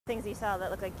things you saw that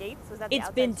look like gates? Was that the It's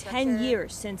outside been structure? 10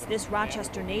 years since this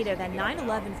Rochester native and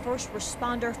 9/11 first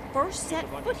responder first set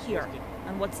foot here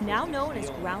on what's now known as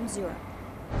Ground Zero.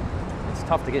 It's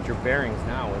tough to get your bearings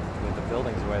now with the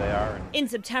buildings the way they are. In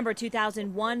September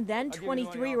 2001, then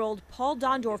 23-year-old Paul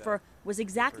Dondorfer was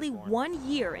exactly 1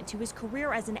 year into his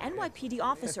career as an NYPD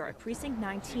officer at Precinct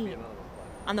 19.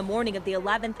 On the morning of the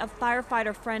 11th, a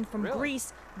firefighter friend from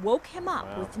Greece woke him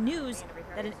up with news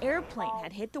that an airplane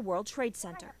had hit the World Trade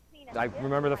Center. I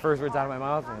remember the first words out of my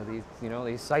mouth,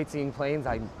 these sightseeing planes,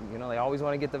 they always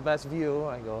want to get the best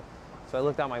view. So I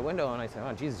looked out my window and I said,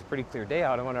 oh, geez, it's a pretty clear day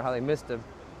out. I wonder how they missed the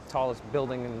tallest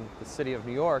building in the city of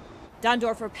New York.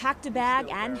 Dondorfer packed a bag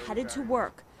and headed to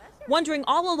work, wondering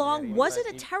all along, was it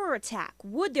a terror attack?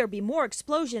 Would there be more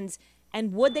explosions?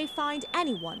 And would they find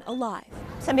anyone alive?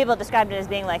 Some people described it as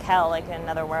being like hell, like in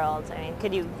another world. I mean,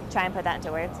 could you try and put that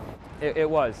into words? It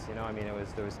was,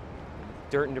 there was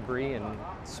dirt and debris and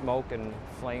smoke and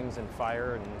flames and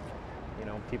fire and,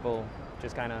 people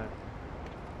just kind of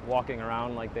walking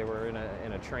around like they were in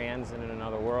a trance and in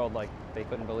another world, like they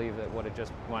couldn't believe that what had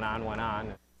just went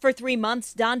on. For 3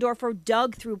 months, Dondorfer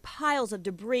dug through piles of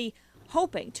debris,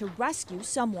 hoping to rescue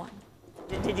someone.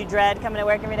 Did you dread coming to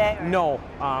work every day? Or? No,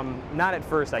 not at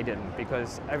first I didn't,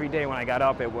 because every day when I got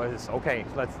up it was, okay,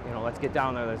 let's get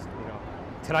down there.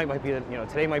 Today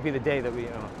might be the day that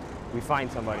we find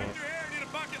somebody.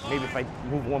 Maybe if I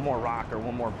move one more rock or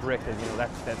one more brick,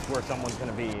 that's where someone's going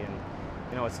to be.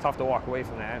 And it's tough to walk away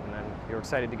from that, and then you're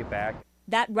excited to get back.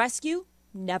 That rescue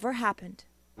never happened.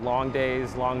 Long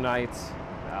days, long nights,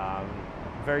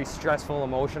 very stressful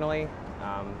emotionally,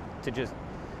 just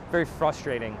very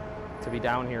frustrating to be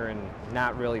down here and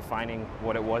not really finding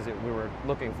what it was that we were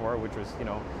looking for, which was,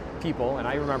 people. And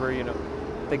I remember,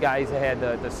 the guys that had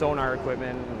the sonar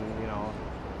equipment and,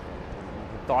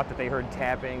 thought that they heard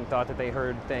tapping, thought that they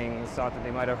heard things, thought that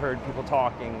they might have heard people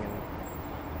talking. And,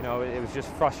 it was just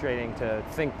frustrating to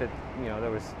think that,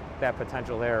 there was that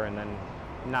potential there, and then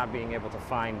not being able to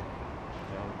find,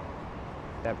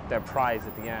 that prize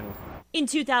at the end. In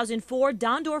 2004,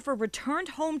 Dondorfer returned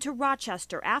home to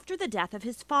Rochester after the death of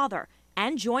his father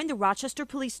and joined the Rochester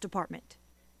Police Department.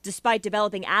 Despite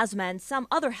developing asthma and some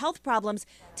other health problems,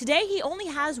 today he only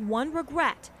has one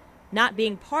regret: not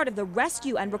being part of the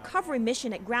rescue and recovery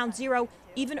mission at Ground Zero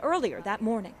even earlier that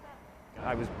morning.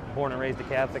 I was born and raised a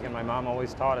Catholic, and my mom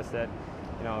always taught us that,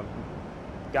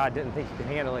 if God didn't think you could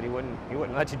handle it, he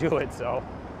wouldn't let you do it, so.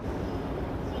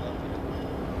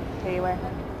 Here you were.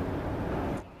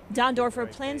 Dondorfer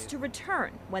plans to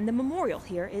return when the memorial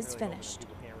here is finished.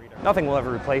 Nothing will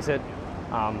ever replace it,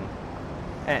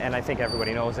 and I think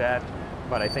everybody knows that,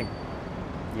 but I think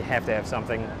you have to have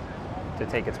something to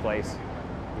take its place.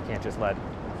 You can't just let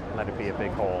it be a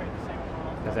big hole,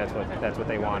 because that's what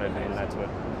they wanted, and that's what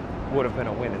would have been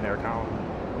a win in their count.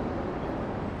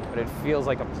 But it feels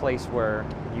like a place where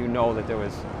that there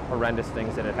was horrendous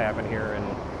things that had happened here, and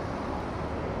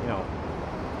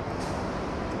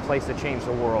it's a place that changed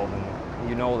the world, and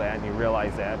that, and you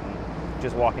realize that, and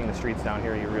just walking the streets down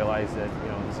here, you realize that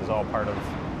this is all part of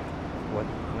what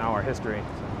now our history.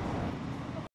 So.